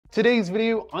Today's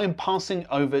video, I'm passing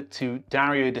over to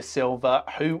Dario Da Silva,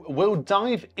 who will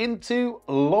dive into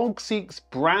Logseq's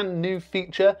brand new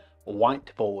feature,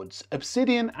 Whiteboards.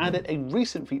 Obsidian added a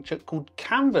recent feature called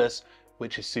Canvas,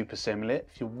 which is super similar.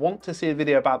 If you want to see a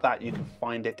video about that, you can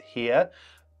find it here.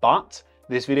 But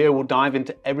this video will dive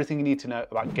into everything you need to know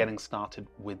about getting started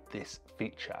with this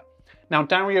feature. Now,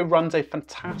 Dario runs a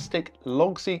fantastic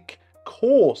Logseq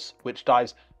course, which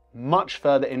dives much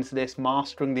further into this,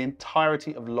 mastering the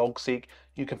entirety of Logseq.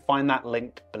 You can find that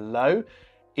linked below.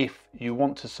 If you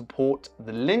want to support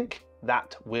the link,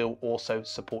 that will also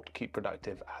support Keep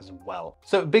Productive as well.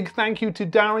 So a big thank you to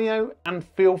Dario, and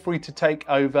feel free to take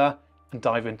over and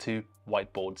dive into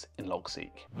whiteboards in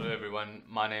Logseq. Hello everyone,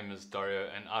 my name is Dario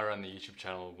and I run the YouTube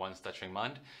channel One Stuttering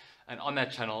Mind. And on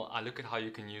that channel, I look at how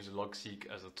you can use Logseq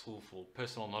as a tool for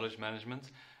personal knowledge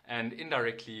management and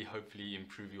indirectly, hopefully,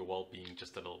 improve your well-being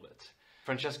just a little bit.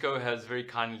 Francesco has very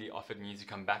kindly offered me to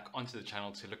come back onto the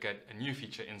channel to look at a new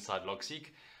feature inside Logseq.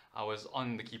 I was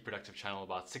on the Keep Productive channel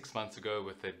about 6 months ago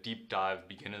with a deep dive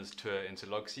beginner's tour into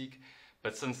Logseq,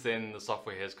 but since then the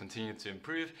software has continued to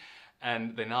improve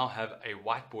and they now have a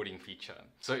whiteboarding feature.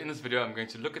 So in this video, I'm going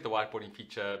to look at the whiteboarding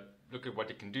feature, look at what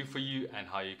it can do for you and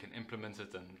how you can implement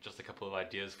it, and just a couple of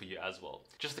ideas for you as well.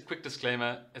 Just a quick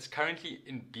disclaimer, it's currently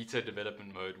in beta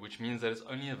development mode, which means that it's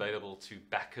only available to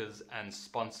backers and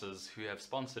sponsors who have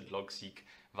sponsored Logseq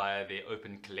via their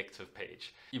open collective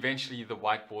page. Eventually, the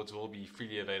whiteboards will be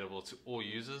freely available to all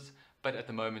users, but at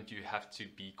the moment you have to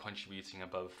be contributing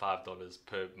above $5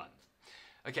 per month.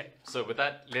 Okay, so with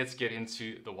that, let's get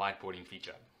into the whiteboarding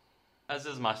feature. As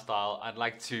is my style, I'd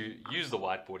like to use the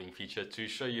whiteboarding feature to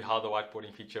show you how the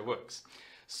whiteboarding feature works.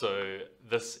 So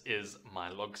this is my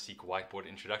Logseq whiteboard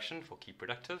introduction for Keep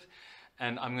Productive,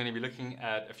 and I'm going to be looking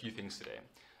at a few things today.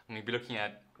 I'm going to be looking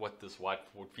at what this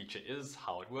whiteboard feature is,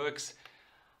 how it works,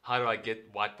 how do I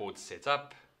get whiteboards set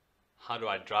up, how do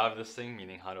I drive this thing,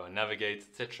 meaning how do I navigate,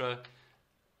 etc.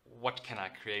 What can I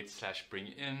create / bring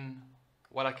in,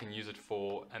 what I can use it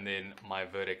for, and then my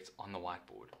verdict on the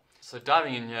whiteboard. So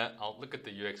diving in here, I'll look at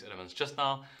the UX elements just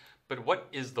now, but what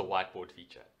is the whiteboard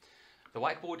feature? The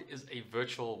whiteboard is a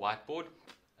virtual whiteboard,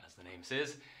 as the name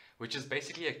says, which is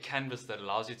basically a canvas that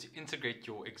allows you to integrate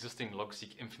your existing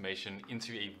Logseq information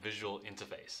into a visual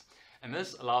interface. And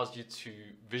this allows you to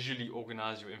visually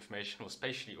organize your information or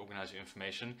spatially organize your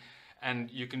information,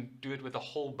 and you can do it with a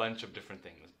whole bunch of different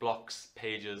things: blocks,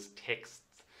 pages, text,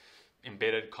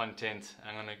 embedded content.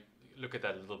 I'm going to look at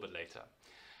that a little bit later.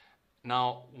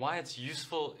 Now, why it's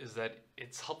useful is that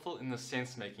it's helpful in the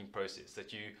sense-making process,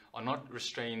 that you are not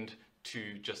restrained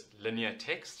to just linear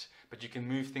text, but you can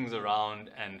move things around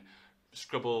and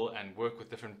scribble and work with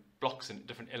different blocks and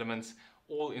different elements,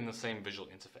 all in the same visual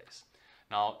interface.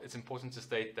 Now, it's important to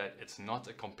state that it's not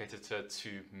a competitor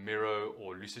to Miro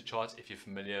or Lucidchart if you're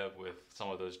familiar with some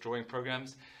of those drawing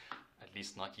programs, at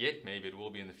least not yet, maybe it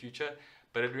will be in the future.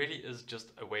 But it really is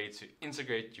just a way to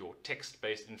integrate your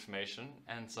text-based information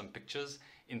and some pictures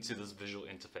into this visual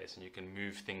interface, and you can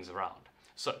move things around.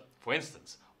 So, for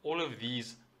instance, all of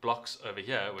these blocks over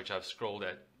here, which I've scrolled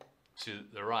at to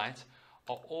the right,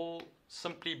 are all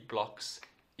simply blocks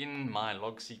in my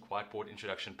Logseq whiteboard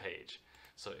introduction page.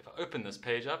 So if I open this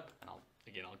page up, and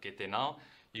I'll get there now,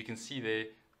 you can see there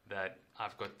that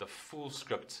I've got the full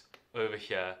script over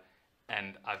here,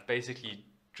 and I've basically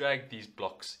drag these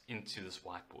blocks into this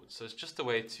whiteboard. So it's just a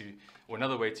way to, or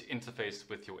another way to interface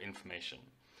with your information.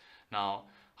 Now,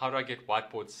 how do I get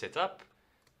whiteboards set up?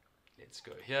 Let's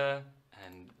go here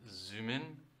and zoom in.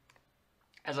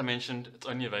 As I mentioned, it's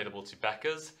only available to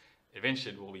backers.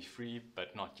 Eventually it will be free,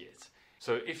 but not yet.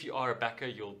 So if you are a backer,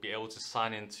 you'll be able to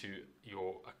sign into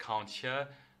your account here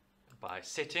by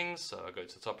settings. So I go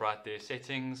to the top right there,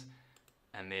 settings,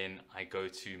 and then I go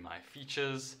to my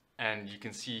features. And you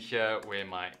can see here where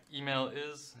my email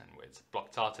is and where it's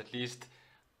blocked out at least.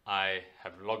 I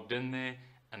have logged in there,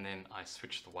 and then I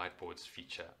switch the whiteboards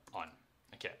feature on.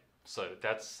 Okay, so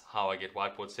that's how I get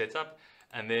whiteboard set up.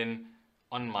 And then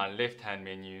on my left-hand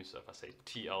menu, so if I say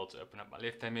TL to open up my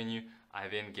left-hand menu, I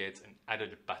then get an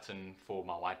added button for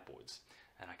my whiteboards.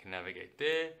 And I can navigate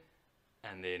there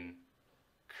and then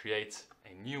create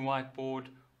a new whiteboard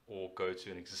or go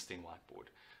to an existing whiteboard.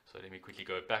 So let me quickly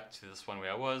go back to this one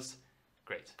where I was.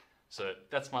 Great. So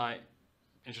that's my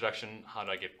introduction. How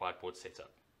do I get whiteboard set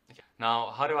up? Okay.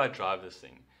 Now, how do I drive this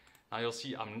thing? Now you'll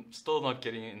see I'm still not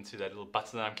getting into that little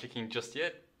button that I'm clicking just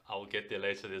yet. I'll get there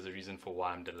later. There's a reason for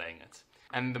why I'm delaying it.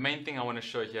 And the main thing I want to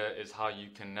show here is how you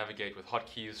can navigate with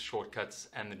hotkeys, shortcuts,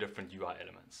 and the different UI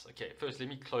elements. Okay, first let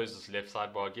me close this left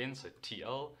sidebar again. So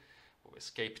TL or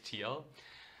escape TL.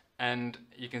 And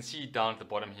you can see down at the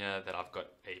bottom here that I've got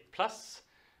a plus,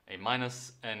 a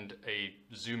minus, and a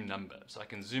zoom number. So I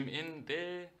can zoom in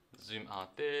there, zoom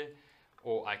out there,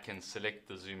 or I can select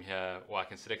the zoom here, or I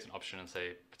can select an option and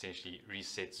say potentially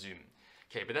reset zoom.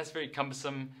 Okay, but that's very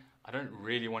cumbersome. I don't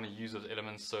really want to use those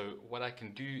elements. So what I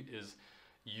can do is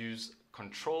use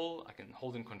control. I can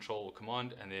hold in control or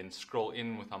command and then scroll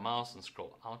in with my mouse and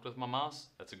scroll out with my mouse.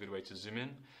 That's a good way to zoom in.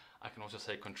 I can also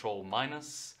say control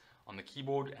minus on the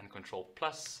keyboard and control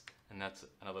plus, and that's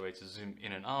another way to zoom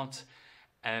in and out.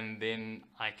 And then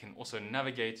I can also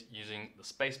navigate using the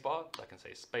spacebar. So I can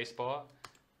say spacebar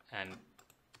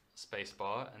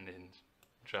and then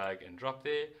drag and drop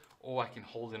there, or I can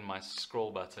hold in my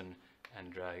scroll button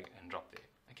and drag and drop there.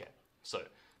 Okay, so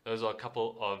those are a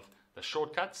couple of the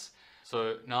shortcuts.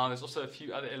 So now there's also a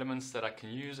few other elements that I can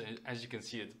use, and as you can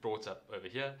see, it's brought up over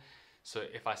here. So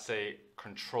if I say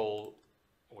control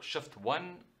or shift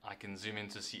 1, I can zoom in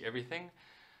to see everything.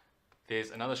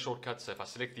 There's another shortcut, so if I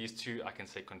select these two, I can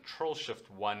say control shift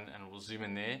 1 and we'll zoom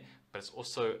in there, but it's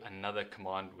also another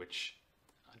command which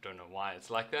I don't know why it's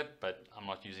like that, but I'm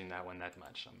not using that one that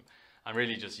much. I'm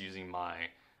really just using my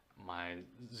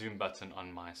zoom button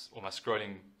on my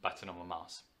scrolling button on my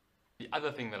mouse. The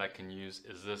other thing that I can use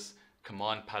is this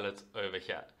command palette over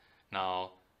here.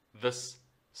 Now this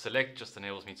select just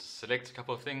enables me to select a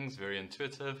couple of things, very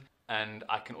intuitive, and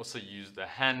I can also use the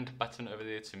hand button over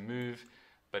there to move,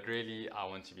 but really I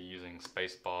want to be using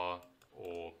spacebar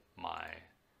or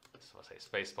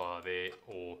spacebar there,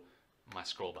 or my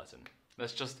scroll button.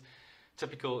 That's just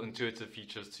typical intuitive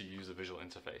features to use a visual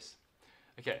interface.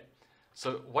 Okay,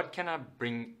 so what can I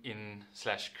bring in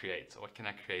 / create? What can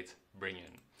I create, bring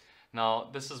in? Now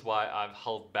this is why I've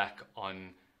held back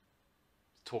on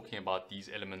talking about these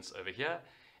elements over here.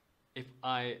 If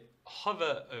I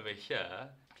hover over here,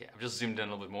 okay, I've just zoomed in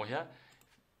a little bit more here.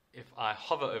 If I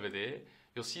hover over there,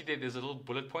 you'll see that there's a little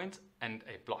bullet point and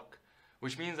a block,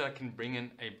 which means that I can bring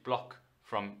in a block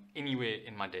from anywhere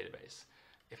in my database.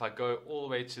 If I go all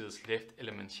the way to this left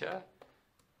element here,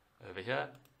 over here,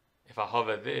 if I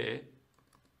hover there,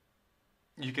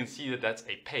 you can see that that's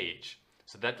a page.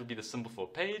 So that would be the symbol for a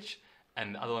page,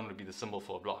 and the other one would be the symbol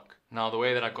for a block. Now the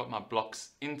way that I got my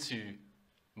blocks into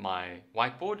my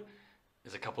whiteboard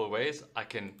is a couple of ways. I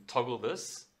can toggle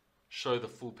this, show the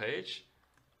full page,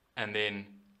 and then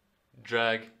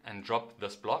drag and drop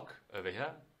this block over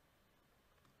here,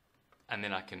 and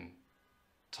then I can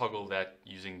toggle that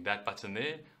using that button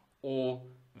there or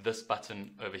this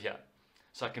button over here.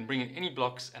 So I can bring in any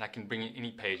blocks and I can bring in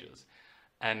any pages.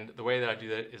 And the way that I do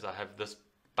that is I have this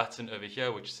button over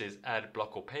here which says add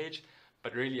block or page,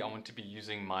 but really I want to be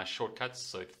using my shortcuts.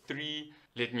 So 3,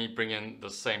 let me bring in the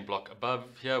same block above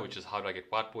here, which is how do I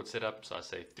get whiteboard set up. So I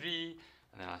say 3,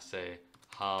 and then I say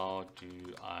how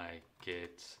do I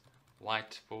get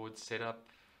whiteboard set up,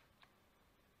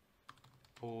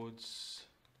 boards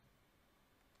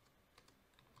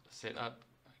set up,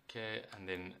 okay, and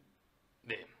then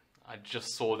there. I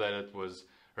just saw that it was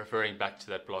referring back to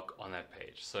that block on that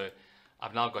page. So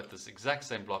I've now got this exact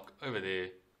same block over there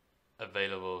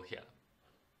available here.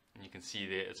 And you can see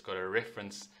there it's got a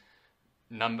reference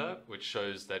number which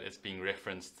shows that it's being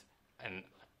referenced in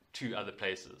 2 other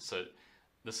places. So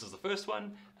this is the first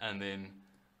one, and then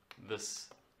this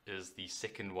is the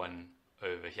second one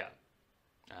over here.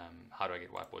 How do I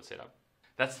get whiteboard set up?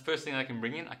 That's the first thing I can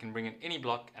bring in. I can bring in any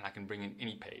block and I can bring in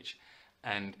any page.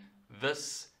 And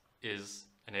this is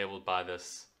enabled by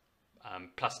this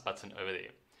plus button over there.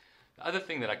 The other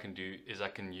thing that I can do is I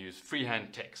can use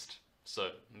freehand text. So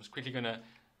I'm just quickly going to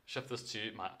shift this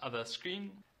to my other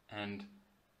screen, and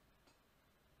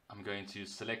I'm going to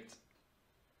select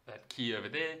that key over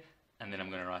there, and then I'm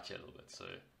going to write here a little bit. So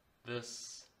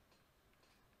this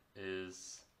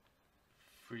is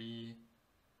freehand.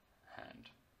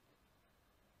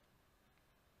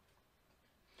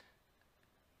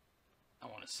 I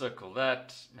want to circle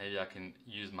that. Maybe I can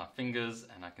use my fingers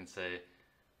and I can say,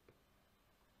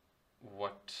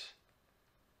 what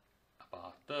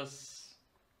about this?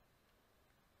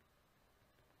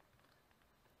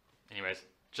 Anyways,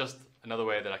 just another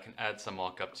way that I can add some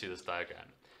markup to this diagram.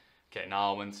 Okay,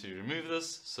 now I want to remove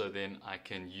this, so then I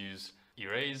can use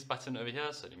erase button over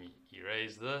here. So let me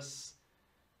erase this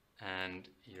and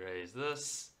erase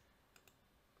this.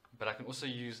 But I can also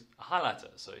use a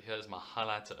highlighter. So here's my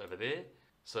highlighter over there.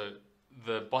 So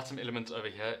the bottom element over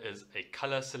here is a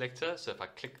color selector. So if I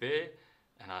click there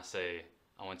and I say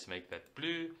I want to make that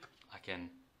blue, I can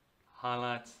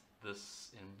highlight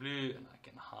this in blue and I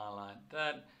can highlight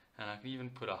that, and I can even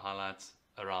put a highlight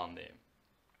around there.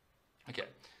 Okay,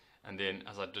 and then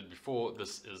as I did before,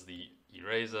 this is the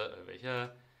eraser over here,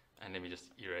 and let me just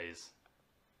erase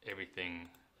everything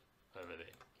over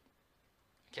there.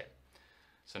 Okay,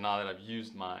 So now that I've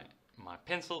used my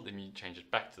pencil, let me change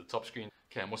it back to the top screen.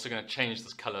 Okay, I'm also going to change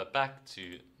this color back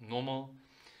to normal.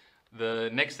 The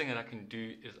next thing that I can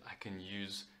do is I can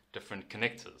use different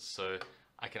connectors. So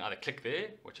I can either click there,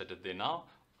 which I did there now,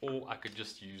 or I could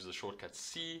just use the shortcut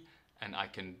C and I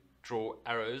can draw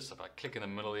arrows. So if I click in the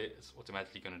middle there, it's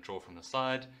automatically going to draw from the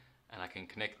side, and I can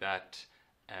connect that,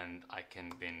 and I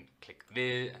can then click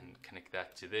there and connect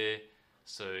that to there.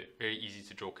 So very easy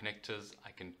to draw connectors. I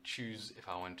can choose if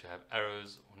I want to have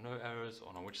arrows or no arrows,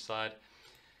 or on which side.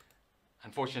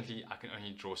 Unfortunately, I can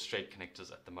only draw straight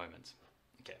connectors at the moment.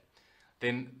 Okay.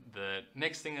 Then the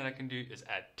next thing that I can do is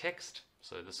add text.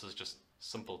 So this is just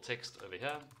simple text over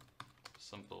here,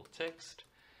 simple text.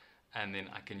 And then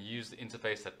I can use the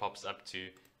interface that pops up to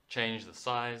change the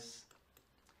size.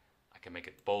 I can make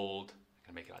it bold, I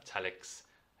can make it italics,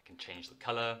 I can change the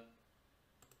color.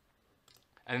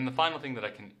 And then the final thing that I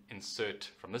can insert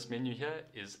from this menu here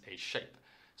is a shape.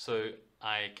 So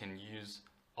I can use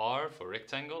R for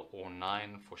rectangle or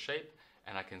 9 for shape,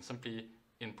 and I can simply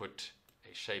input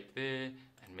a shape there,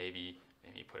 and maybe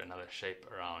put another shape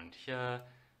around here,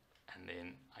 and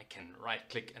then I can right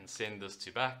click and send this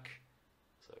to back.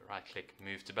 So right click,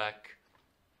 move to back.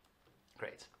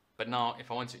 Great. But now if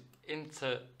I want to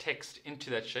enter text into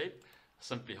that shape, I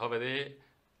simply hover there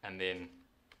and then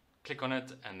click on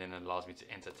it, and then it allows me to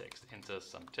enter text. Enter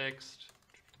some text,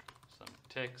 some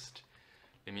text.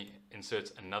 Let me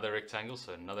insert another rectangle,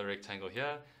 so another rectangle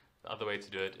here. The other way to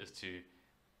do it is to,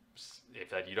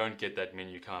 if you don't get that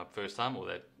menu come up first time, or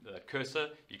that cursor,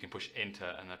 you can push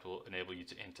enter, and that will enable you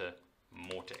to enter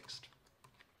more text.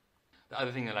 The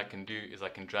other thing that I can do is I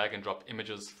can drag and drop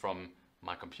images from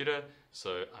my computer.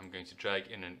 So I'm going to drag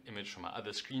in an image from my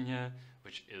other screen here,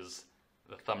 which is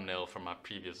the thumbnail from my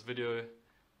previous video.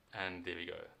 And there we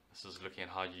go. This is looking at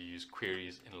how you use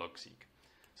queries in Logseq.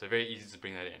 So very easy to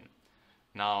bring that in.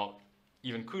 Now,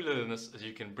 even cooler than this is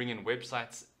you can bring in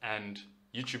websites and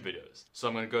YouTube videos. So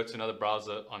I'm going to go to another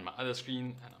browser on my other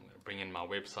screen, and I'm going to bring in my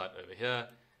website over here,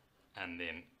 and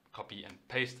then copy and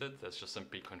paste it. That's just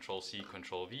simply Control-C,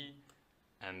 Control-V,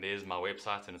 and there's my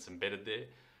website, and it's embedded there.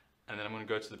 And then I'm going to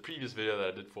go to the previous video that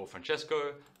I did for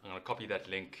Francesco. I'm going to copy that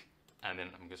link, and then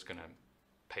I'm just going to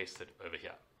paste it over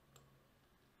here.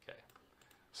 Okay,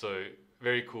 so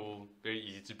very cool, very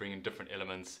easy to bring in different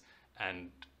elements, and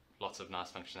lots of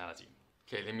nice functionality.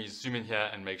 Okay, let me zoom in here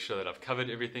and make sure that I've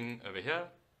covered everything over here.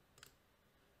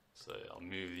 So I'll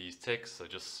move these texts, so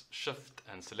just shift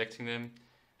and selecting them.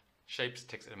 Shapes,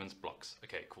 text elements, blocks.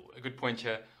 Okay, cool. A good point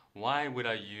here. Why would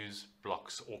I use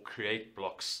blocks or create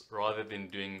blocks rather than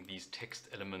doing these text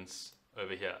elements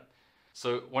over here?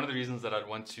 So one of the reasons that I'd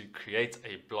want to create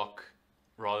a block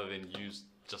rather than use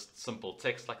just simple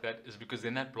text like that is because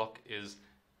then that block is,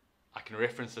 I can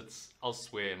reference it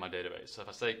elsewhere in my database. So if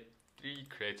I say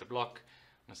create a block,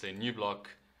 I'm going to say new block,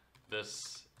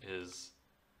 this is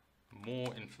more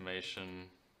information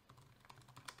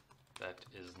that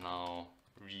is now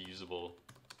reusable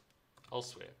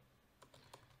elsewhere.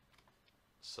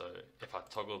 So if I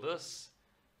toggle this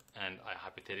and I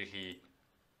hypothetically,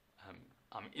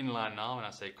 I'm inline now, and I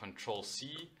say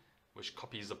Control-C, which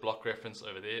copies the block reference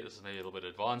over there. This is maybe a little bit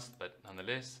advanced, but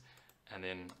nonetheless. And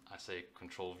then I say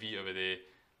Control-V over there.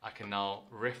 I can now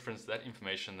reference that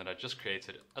information that I just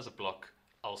created as a block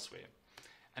elsewhere.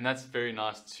 And that's very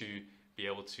nice to be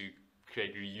able to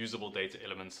create reusable data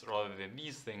elements rather than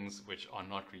these things which are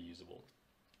not reusable.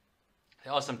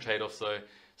 There are some trade-offs though.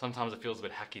 Sometimes it feels a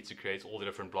bit hacky to create all the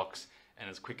different blocks, and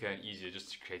it's quicker and easier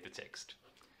just to create the text.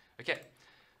 Okay,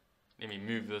 let me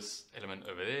move this element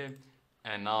over there,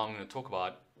 and now I'm going to talk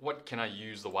about what can I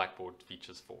use the whiteboard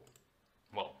features for.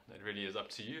 Well, that really is up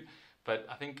to you, but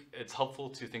I think it's helpful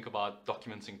to think about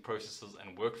documenting processes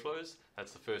and workflows.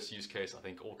 That's the first use case. I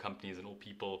think all companies and all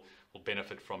people will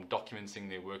benefit from documenting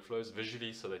their workflows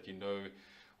visually so that you know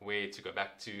where to go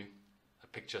back to. A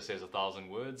picture says 1,000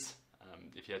 words.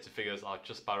 If you had to figure this out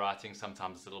just by writing,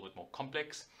 sometimes it's a little bit more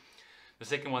complex. The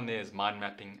second one there is mind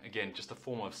mapping. Again, just a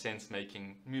form of sense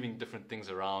making, moving different things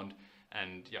around,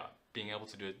 and yeah, being able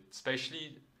to do it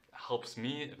spatially helps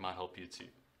me. It might help you too.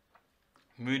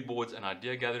 Mood boards and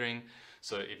idea gathering.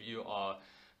 So if you are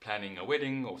planning a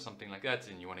wedding or something like that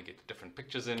and you want to get different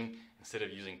pictures in, instead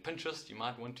of using Pinterest, you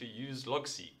might want to use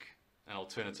Logseq, an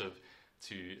alternative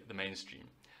to the mainstream.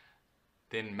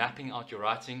 Then mapping out your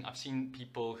writing. I've seen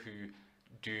people who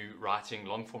do writing,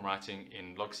 long form writing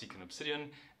in Logseq and Obsidian,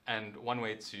 and one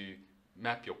way to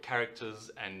map your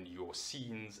characters and your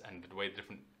scenes and the way the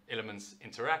different elements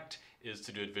interact is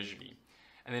to do it visually.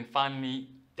 And then finally,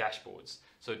 dashboards.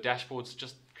 So dashboards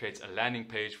just creates a landing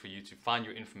page for you to find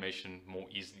your information more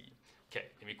easily. Okay,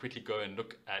 let me quickly go and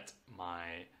look at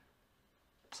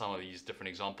some of these different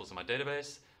examples in my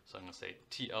database. So I'm going to say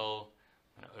TL,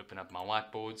 I'm going to open up my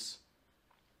whiteboards,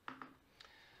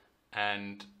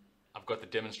 and I've got the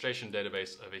demonstration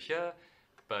database over here,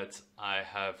 but I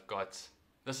have got,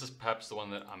 this is perhaps the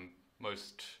one that I'm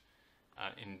most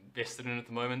invested in at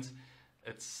the moment.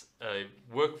 It's a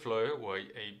workflow or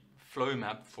a flow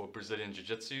map for Brazilian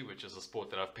Jiu-Jitsu, which is a sport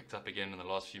that I've picked up again in the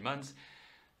last few months.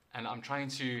 And I'm trying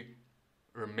to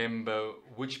remember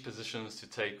which positions to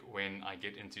take when I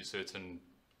get into certain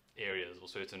areas or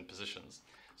certain positions.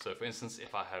 So for instance,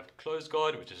 if I have closed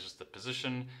guard, which is just a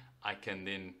position, I can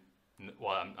then,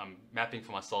 well, I'm mapping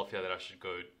for myself here that I should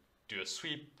go do a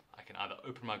sweep. I can either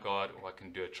open my guard or I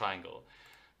can do a triangle.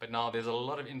 But now there's a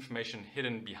lot of information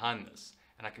hidden behind this,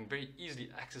 and I can very easily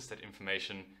access that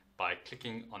information by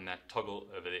clicking on that toggle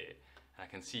over there. And I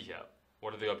can see here,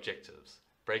 what are the objectives?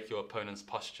 Break your opponent's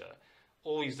posture.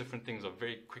 All these different things are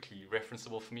very quickly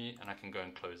referenceable for me, and I can go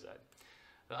and close that.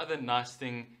 The other nice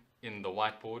thing in the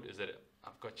whiteboard is that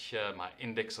I've got here my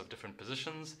index of different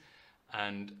positions,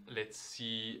 and let's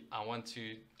see, I want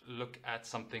to look at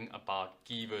something about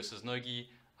gi versus no gi.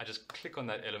 I just click on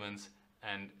that element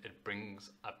and it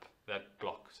brings up that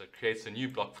block. So it creates a new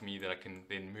block for me that I can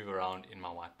then move around in my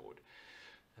whiteboard.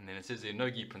 And then it says there, no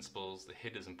gi principles, the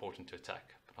head is important to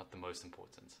attack, but not the most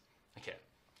important. Okay,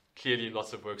 clearly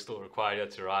lots of work still required here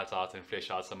to write out and flesh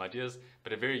out some ideas,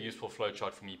 but a very useful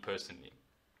flowchart for me personally.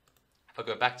 If I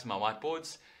go back to my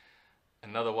whiteboards,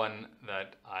 another one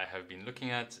that I have been looking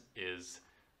at is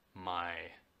my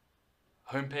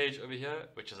homepage over here,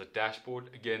 which is a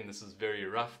dashboard. Again, this is very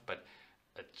rough, but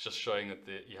it's just showing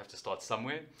that you have to start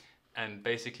somewhere. And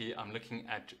basically, I'm looking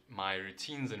at my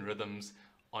routines and rhythms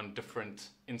on different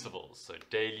intervals. So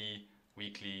daily,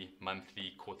 weekly,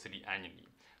 monthly, quarterly, annually.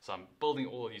 So I'm building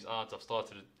all of these out. I've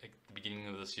started at the beginning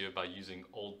of this year by using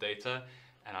old data,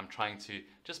 and I'm trying to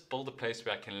just build a place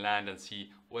where I can land and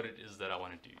see what it is that I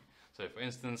want to do. So for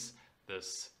instance,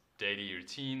 this daily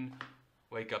routine,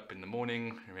 wake up in the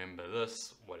morning, remember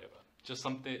this, whatever. Just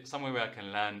somewhere where I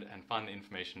can land and find the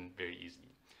information very easily.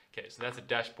 Okay, so that's a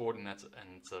dashboard, and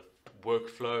it's a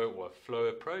workflow or a flow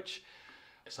approach.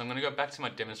 So I'm going to go back to my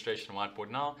demonstration whiteboard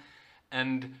now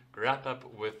and wrap up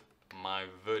with my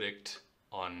verdict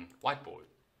on whiteboards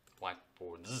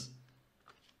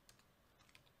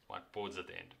at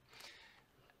the end.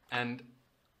 And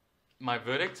my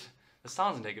verdict, this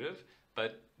sounds negative,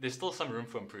 but there's still some room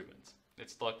for improvement.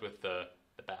 Let's start with the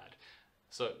bad.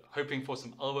 So hoping for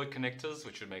some elbow connectors,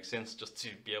 which would make sense just to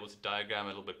be able to diagram a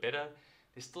little bit better.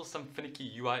 There's still some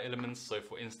finicky UI elements. So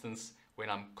for instance, when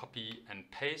I'm copy and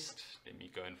paste, let me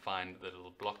go and find the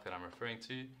little block that I'm referring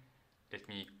to. Let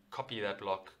me copy that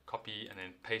block, copy, and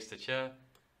then paste it here.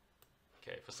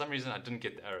 Okay, for some reason I didn't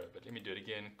get the arrow, but let me do it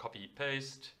again, copy,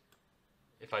 paste.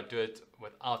 If I do it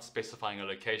without specifying a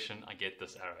location, I get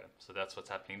this arrow. So that's what's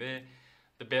happening there.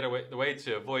 The way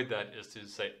to avoid that is to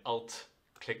say Alt,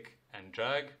 click, and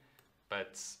drag,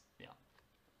 but yeah,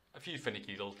 a few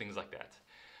finicky little things like that.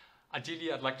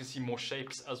 Ideally, I'd like to see more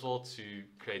shapes as well to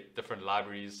create different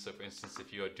libraries. So for instance,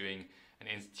 if you are doing an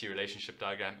entity relationship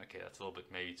diagram, okay, that's a little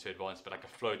bit maybe too advanced, but like a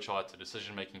flow chart, a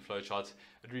decision-making flow chart,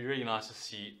 it'd be really nice to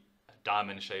see a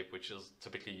diamond shape, which is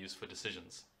typically used for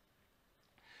decisions.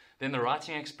 Then the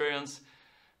writing experience,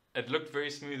 it looked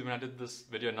very smooth when I did this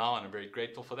video now, and I'm very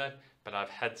grateful for that, but I've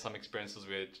had some experiences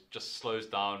where it just slows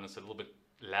down, it's a little bit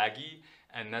laggy,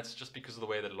 and that's just because of the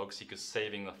way that Logseq is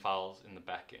saving the files in the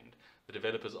back end. The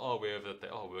developers are aware of it, they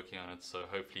are working on it, so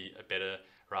hopefully a better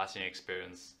writing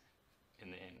experience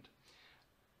in the end.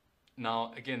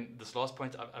 Now, again, this last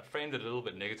point, I've framed it a little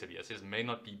bit negatively. It says may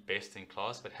not be best in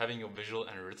class, but having your visual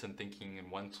and written thinking in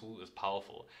one tool is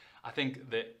powerful. I think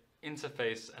the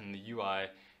interface and the UI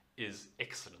is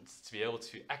excellent. To be able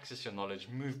to access your knowledge,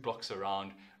 move blocks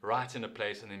around, write in a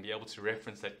place, and then be able to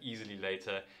reference that easily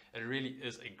later, it really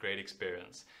is a great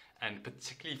experience. And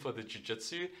particularly for the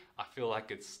jiu-jitsu, I feel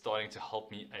like it's starting to help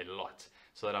me a lot,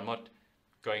 so that I'm not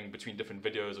going between different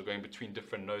videos or going between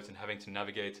different notes and having to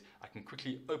navigate. I can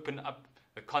quickly open up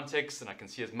the context and I can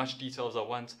see as much detail as I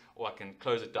want, or I can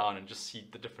close it down and just see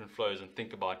the different flows and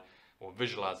think about or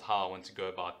visualize how I want to go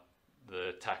about the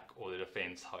attack or the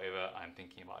defense, however I'm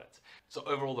thinking about it. So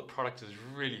overall, the product is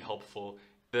really helpful.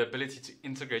 The ability to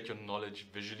integrate your knowledge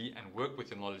visually and work with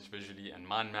your knowledge visually and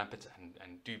mind map it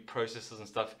and do processes and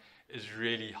stuff is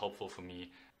really helpful for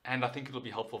me. And I think it'll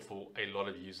be helpful for a lot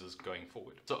of users going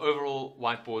forward. So overall,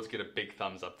 whiteboards get a big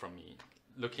thumbs up from me.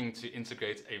 Looking to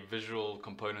integrate a visual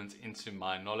component into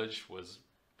my knowledge was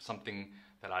something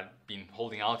that I'd been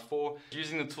holding out for.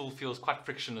 Using the tool feels quite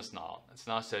frictionless now. It's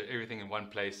nice to have everything in one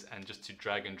place and just to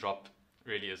drag and drop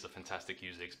really is a fantastic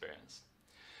user experience.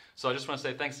 So I just want to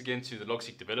say thanks again to the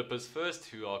Logseq developers first,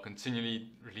 who are continually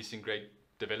releasing great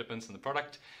developments in the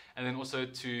product, and then also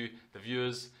to the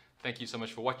viewers. Thank you so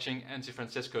much for watching, and to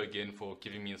Francesco again for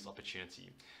giving me this opportunity.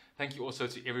 Thank you also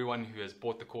to everyone who has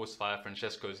bought the course via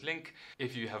Francesco's link.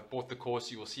 If you have bought the course,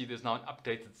 you will see there's now an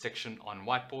updated section on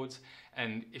whiteboards,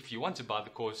 and if you want to buy the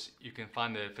course, you can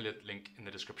find the affiliate link in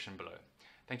the description below.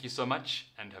 Thank you so much,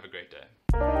 and have a great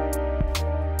day.